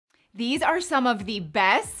These are some of the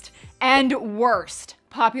best and worst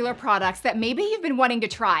popular products that maybe you've been wanting to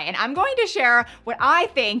try. And I'm going to share what I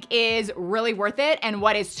think is really worth it and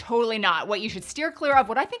what is totally not, what you should steer clear of,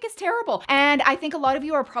 what I think is terrible. And I think a lot of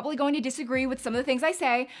you are probably going to disagree with some of the things I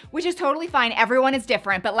say, which is totally fine. Everyone is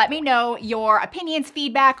different, but let me know your opinions,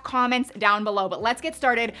 feedback, comments down below. But let's get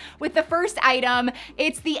started with the first item.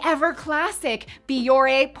 It's the ever classic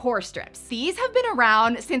Biore pore strips. These have been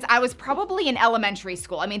around since I was probably in elementary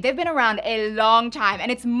school. I mean, they've been around a long time,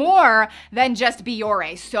 and it's more than just Biore.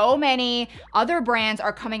 So many other brands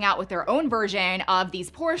are coming out with their own version of these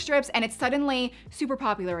pore strips, and it's suddenly super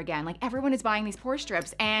popular again. Like, everyone is buying these pore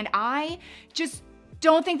strips, and I just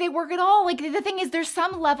don't think they work at all. Like, the thing is, there's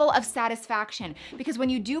some level of satisfaction because when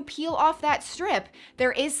you do peel off that strip,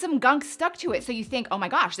 there is some gunk stuck to it. So you think, oh my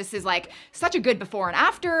gosh, this is like such a good before and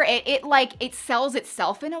after. It sells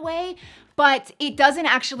itself in a way, but it doesn't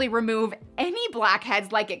actually remove any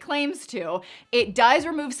blackheads like it claims to. It does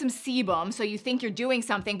remove some sebum, so you think you're doing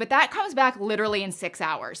something, but that comes back literally in 6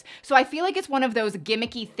 hours. So I feel like it's one of those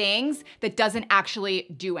gimmicky things that doesn't actually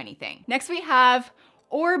do anything. Next we have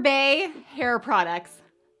Orbe hair products.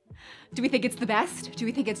 Do we think it's the best? Do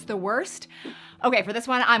we think it's the worst? Okay, for this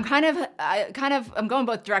one, I'm I'm going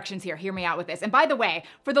both directions here. Hear me out with this. And by the way,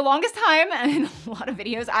 for the longest time, in a lot of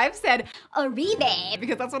videos, I've said Oribe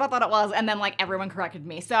because that's what I thought it was, and then like everyone corrected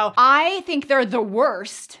me. So I think they're the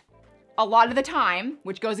worst a lot of the time,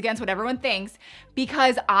 which goes against what everyone thinks,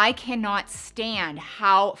 because I cannot stand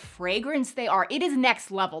how fragrant they are. It is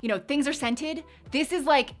next level. You know, things are scented. This is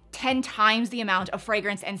like 10 times the amount of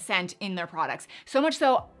fragrance and scent in their products. So much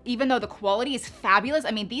so, even though the quality is fabulous,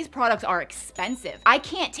 I mean, these products are expensive. I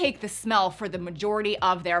can't take the smell for the majority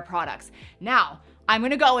of their products. Now, I'm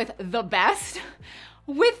gonna go with the best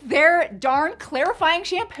with their darn clarifying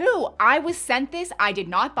shampoo. I was sent this, I did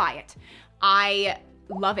not buy it. I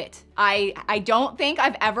love it. I don't think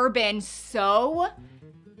I've ever been so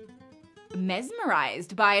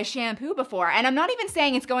mesmerized by a shampoo before. And I'm not even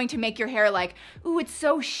saying it's going to make your hair like, ooh, it's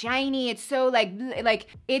so shiny. It's so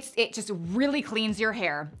it just really cleans your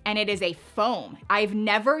hair. And it is a foam. I've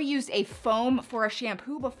never used a foam for a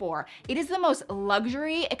shampoo before. It is the most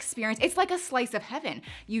luxury experience. It's like a slice of heaven.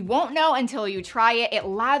 You won't know until you try it. It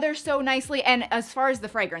lathers so nicely. And as far as the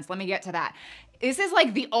fragrance, let me get to that. This is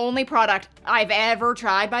like the only product I've ever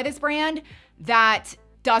tried by this brand that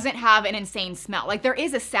doesn't have an insane smell. Like, there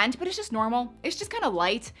is a scent, but it's just normal. It's just kind of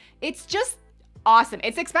light. It's just awesome.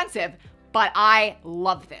 It's expensive, but I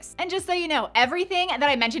love this. And just so you know, everything that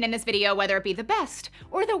I mentioned in this video, whether it be the best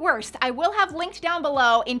or the worst, I will have linked down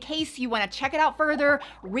below in case you wanna check it out further,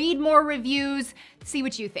 read more reviews, see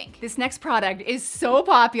what you think. This next product is so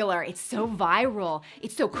popular. It's so viral.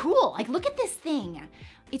 It's so cool. Like, look at this thing.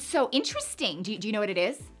 It's so interesting. Do you know what it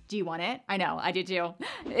is? Do you want it? I know, I do too.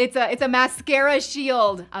 It's a mascara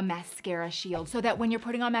shield. A mascara shield. So that when you're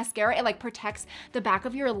putting on mascara, it like protects the back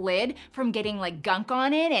of your lid from getting like gunk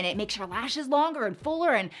on it, and it makes your lashes longer and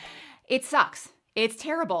fuller, and it sucks. It's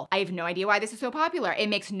terrible. I have no idea why this is so popular. It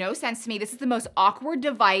makes no sense to me. This is the most awkward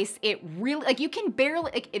device. It really, like, you can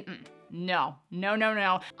barely, like, no.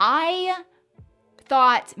 I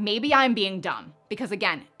thought maybe I'm being dumb. Because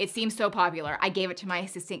again, it seems so popular. I gave it to my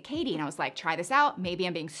assistant, Katie, and I was like, try this out. Maybe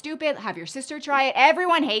I'm being stupid. Have your sister try it.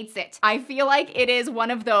 Everyone hates it. I feel like it is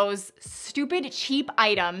one of those stupid, cheap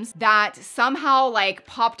items that somehow like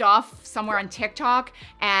popped off somewhere on TikTok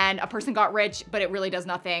and a person got rich, but it really does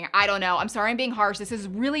nothing. I don't know. I'm sorry I'm being harsh. This is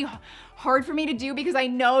really hard for me to do because I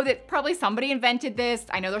know that probably somebody invented this.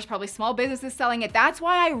 I know there's probably small businesses selling it. That's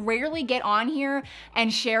why I rarely get on here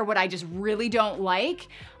and share what I just really don't like.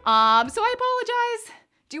 So I apologize.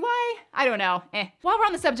 Do I? I don't know. While we're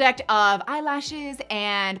on the subject of eyelashes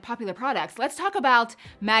and popular products, let's talk about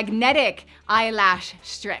magnetic eyelash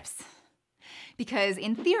strips. Because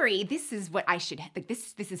in theory, this is what I should, like,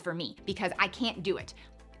 this is for me, because I can't do it.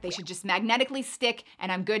 They should just magnetically stick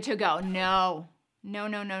and I'm good to go. No.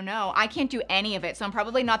 I can't do any of it. So I'm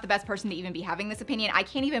probably not the best person to even be having this opinion. I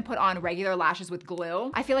can't even put on regular lashes with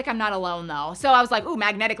glue. I feel like I'm not alone though. So I was like, ooh,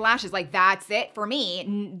 magnetic lashes, like that's it for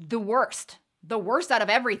me. The worst out of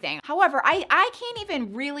everything. However, I can't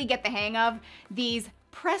even really get the hang of these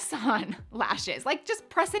press-on lashes. Like, just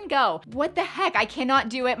press and go. What the heck? I cannot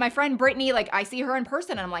do it. My friend Brittany, like, I see her in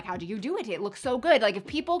person and I'm like, how do you do it? It looks so good. Like, if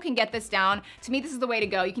people can get this down, to me, this is the way to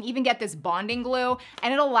go. You can even get this bonding glue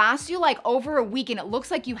and it'll last you like over a week and it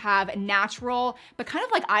looks like you have natural, but kind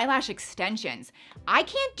of like eyelash extensions. I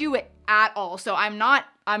can't do it at all. So I'm not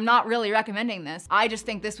I'm not really recommending this. I just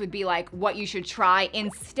think this would be like what you should try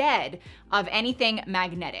instead of anything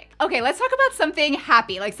magnetic. Okay, let's talk about something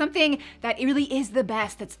happy, like something that really is the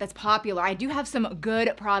best, that's popular. I do have some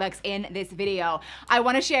good products in this video. I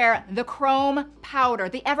wanna share the chrome powder,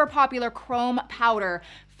 the ever popular chrome powder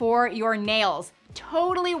for your nails.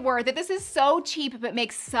 Totally worth it. This is so cheap, but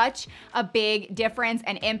makes such a big difference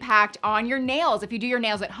and impact on your nails. If you do your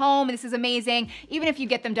nails at home, this is amazing. Even if you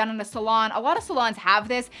get them done in a salon, a lot of salons have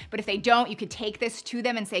this, but if they don't, you could take this to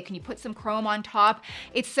them and say, can you put some chrome on top?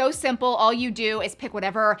 It's so simple. All you do is pick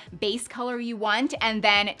whatever base color you want and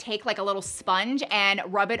then take like a little sponge and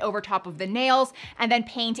rub it over top of the nails and then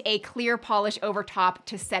paint a clear polish over top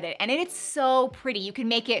to set it. And it's so pretty. You can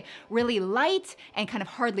make it really light and kind of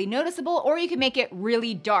hardly noticeable, or you can make it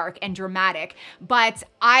really dark and dramatic, but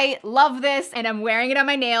I love this and I'm wearing it on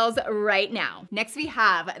my nails right now. Next we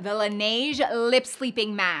have the Laneige Lip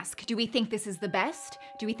Sleeping Mask. Do we think this is the best?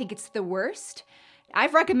 Do we think it's the worst?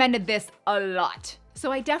 I've recommended this a lot,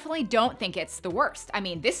 so I definitely don't think it's the worst. I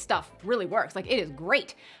mean, this stuff really works, like it is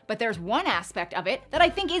great, but there's one aspect of it that I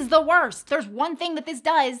think is the worst. There's one thing that this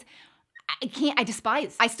does I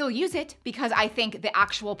despise. I still use it because I think the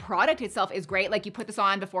actual product itself is great. Like you put this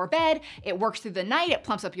on before bed, it works through the night, it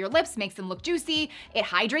plumps up your lips, makes them look juicy, it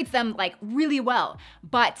hydrates them like really well.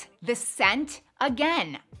 But the scent,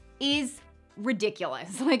 again, is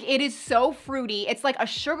ridiculous. Like it is so fruity. It's like a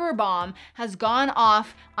sugar bomb has gone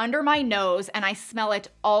off under my nose and I smell it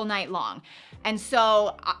all night long. And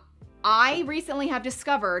so I recently have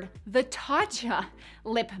discovered the Tatcha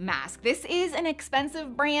lip mask. This is an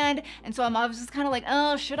expensive brand, and so I was just kind of like,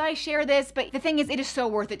 oh, should I share this? But the thing is, it is so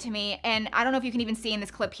worth it to me, and I don't know if you can even see in this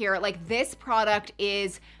clip here, like this product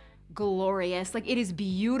is glorious. Like it is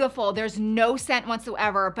beautiful. There's no scent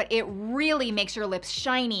whatsoever, but it really makes your lips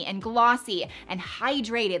shiny and glossy and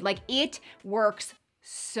hydrated. Like it works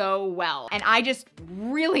so well. And I just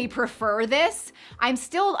really prefer this. I'm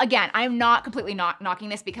still, again, I'm not completely knocking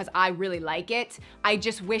this because I really like it. I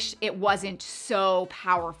just wish it wasn't so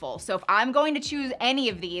powerful. So if I'm going to choose any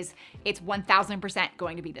of these, it's 1000%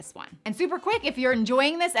 going to be this one. And super quick, if you're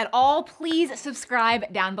enjoying this at all, please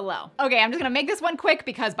subscribe down below. Okay, I'm just gonna make this one quick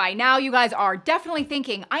because by now you guys are definitely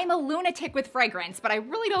thinking I'm a lunatic with fragrance, but I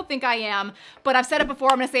really don't think I am. But I've said it before,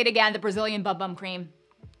 I'm gonna say it again, the Brazilian Bum Bum Cream.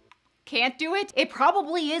 Can't do it? It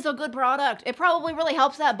probably is a good product. It probably really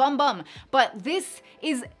helps that bum bum, but this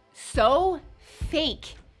is so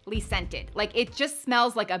fakely scented. Like it just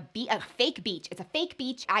smells like a fake beach. It's a fake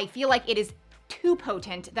beach. I feel like it is too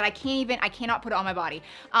potent that I cannot put it on my body.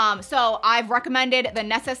 So I've recommended the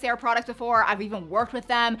Necessaire products before. I've even worked with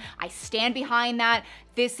them. I stand behind that.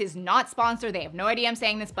 This is not sponsored. They have no idea I'm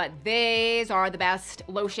saying this, but these are the best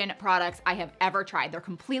lotion products I have ever tried. They're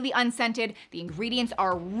completely unscented. The ingredients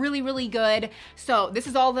are really, really good. So this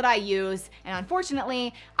is all that I use. And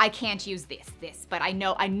unfortunately, I can't use this, but I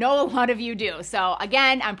know a lot of you do. So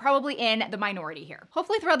again, I'm probably in the minority here.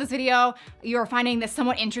 Hopefully throughout this video, you're finding this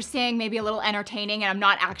somewhat interesting, maybe a little entertaining, and I'm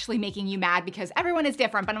not actually making you mad because everyone is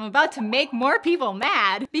different, but I'm about to make more people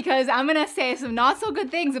mad because I'm gonna say some not so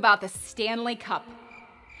good things about the Stanley Cup.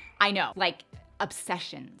 I know, like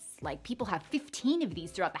obsessions. Like people have 15 of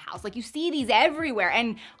these throughout the house. Like you see these everywhere,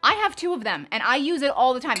 and I have 2 of them and I use it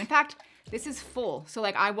all the time. In fact, this is full, so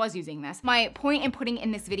like I was using this. My point in putting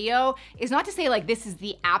in this video is not to say like this is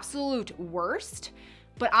the absolute worst,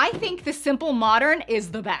 but I think the Simple Modern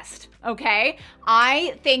is the best, okay?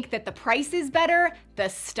 I think that the price is better, the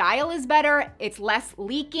style is better, it's less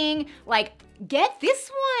leaking. Like, get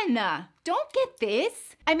this one. Don't get this.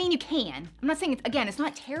 I mean, you can. I'm not saying it's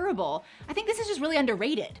not terrible. I think this is just really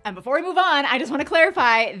underrated. And before we move on, I just wanna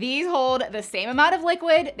clarify, these hold the same amount of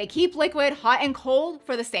liquid. They keep liquid hot and cold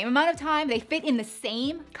for the same amount of time. They fit in the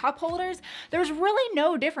same cup holders. There's really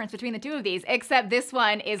no difference between the 2 of these, except this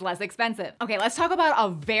one is less expensive. Okay, let's talk about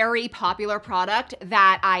a very popular product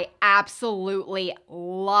that I absolutely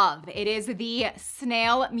love. It is the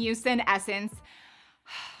Snail Mucin Essence.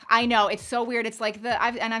 I know, it's so weird. It's like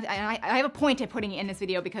I have a point at putting it in this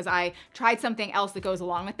video because I tried something else that goes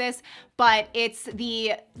along with this, but it's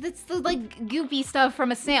the like goopy stuff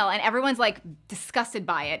from a snail, and everyone's like disgusted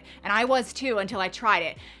by it. And I was too until I tried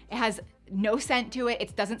it. It has no scent to it.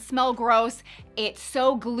 It doesn't smell gross. It's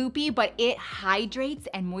so gloopy, but it hydrates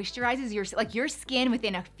and moisturizes your skin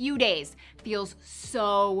within a few days. Feels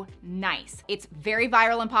so nice. It's very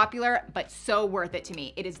viral and popular, but so worth it to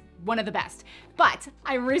me. It is one of the best. But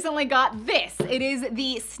I recently got this. It is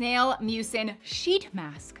the Snail Mucin Sheet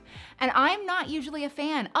Mask. And I'm not usually a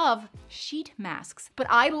fan of sheet masks, but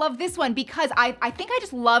I love this one because I think I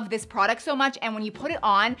just love this product so much, and when you put it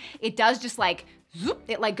on, it does just like zoop,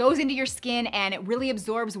 it like goes into your skin and it really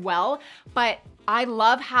absorbs well. But I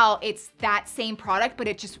love how it's that same product, but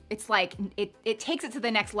it's like, it takes it to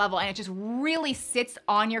the next level and it just really sits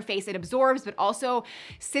on your face. It absorbs, but also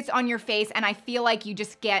sits on your face. And I feel like you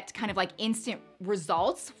just get kind of like instant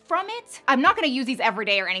results from it. I'm not gonna use these every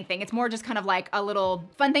day or anything. It's more just kind of like a little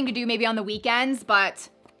fun thing to do maybe on the weekends, but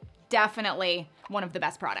definitely one of the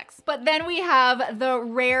best products. But then we have the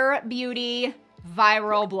Rare Beauty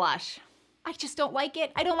Viral Blush. I just don't like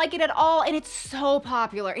it. I don't like it at all. And it's so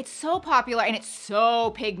popular. It's so popular and it's so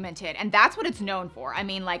pigmented. And that's what it's known for. I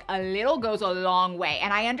mean, like a little goes a long way.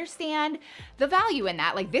 And I understand the value in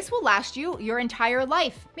that. Like this will last you your entire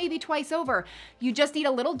life, maybe twice over. You just need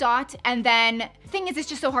a little dot. And then the thing is, it's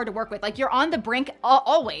just so hard to work with. Like you're on the brink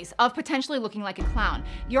always of potentially looking like a clown.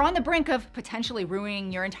 You're on the brink of potentially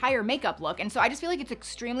ruining your entire makeup look. And so I just feel like it's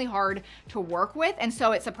extremely hard to work with. And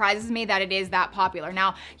so it surprises me that it is that popular.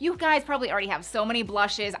 Now, you guys probably already have so many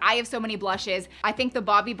blushes. I have so many blushes. I think the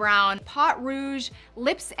Bobbi Brown Pot Rouge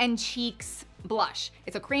Lips and Cheeks blush.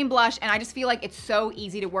 It's a cream blush and I just feel like it's so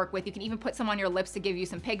easy to work with. You can even put some on your lips to give you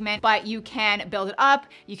some pigment, but you can build it up.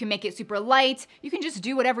 You can make it super light. You can just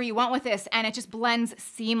do whatever you want with this and it just blends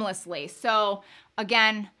seamlessly. So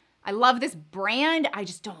again, I love this brand. I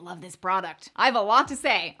just don't love this product. I have a lot to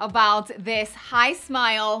say about this Hi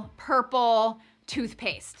Smile purple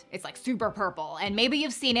toothpaste. It's like super purple and maybe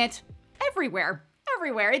you've seen it everywhere.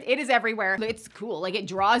 It is everywhere. It's cool, like it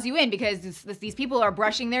draws you in because these people are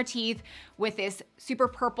brushing their teeth with this super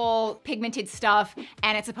purple pigmented stuff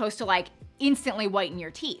and it's supposed to like instantly whiten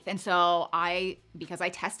your teeth. And so because I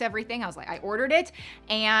test everything, I was like, I ordered it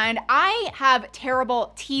and I have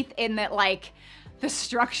terrible teeth in that like, the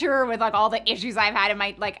structure with like all the issues I've had in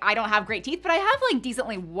my, like I don't have great teeth, but I have like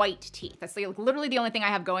decently white teeth. That's like literally the only thing I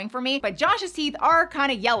have going for me. But Josh's teeth are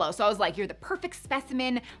kind of yellow. So I was like, you're the perfect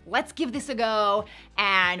specimen. Let's give this a go.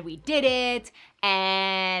 And we did it.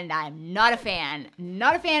 And I'm not a fan.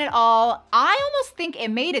 Not a fan at all. I almost think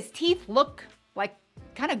it made his teeth look like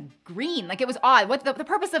kind of green, like it was odd. What the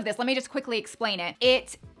purpose of this, let me just quickly explain it.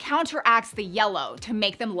 It counteracts the yellow to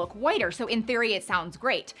make them look whiter. So in theory, it sounds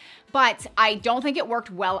great, but I don't think it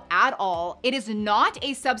worked well at all. It is not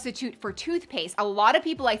a substitute for toothpaste. A lot of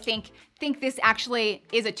people, I think this actually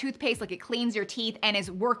is a toothpaste, like it cleans your teeth and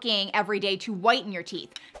is working every day to whiten your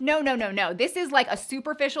teeth. No. This is like a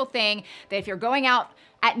superficial thing that if you're going out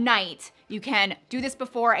at night, you can do this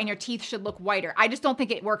before and your teeth should look whiter. I just don't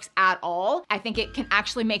think it works at all. I think it can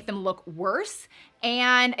actually make them look worse.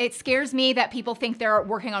 And it scares me that people think they're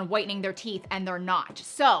working on whitening their teeth and they're not.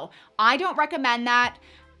 So I don't recommend that.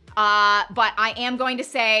 But I am going to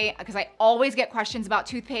say, because I always get questions about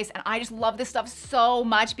toothpaste and I just love this stuff so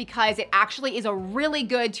much because it actually is a really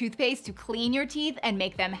good toothpaste to clean your teeth and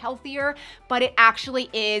make them healthier, but it actually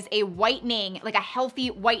is a whitening, like a healthy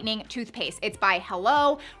whitening toothpaste. It's by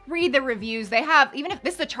Hello. Read the reviews. They have, even if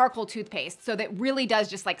this is a charcoal toothpaste, so that really does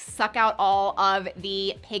just like suck out all of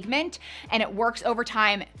the pigment and it works over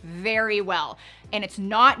time very well. And it's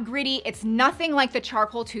not gritty. It's nothing like the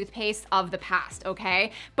charcoal toothpaste of the past,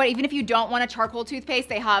 okay? But even if you don't want a charcoal toothpaste,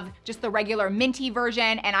 they have just the regular minty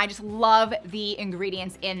version, and I just love the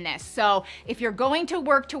ingredients in this. So if you're going to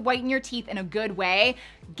work to whiten your teeth in a good way,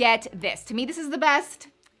 get this. To me, this is the best.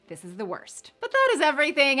 This is the worst. But that is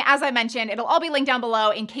everything. As I mentioned, it'll all be linked down below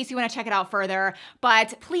in case you wanna check it out further.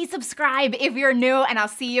 But please subscribe if you're new, and I'll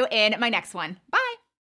see you in my next one. Bye.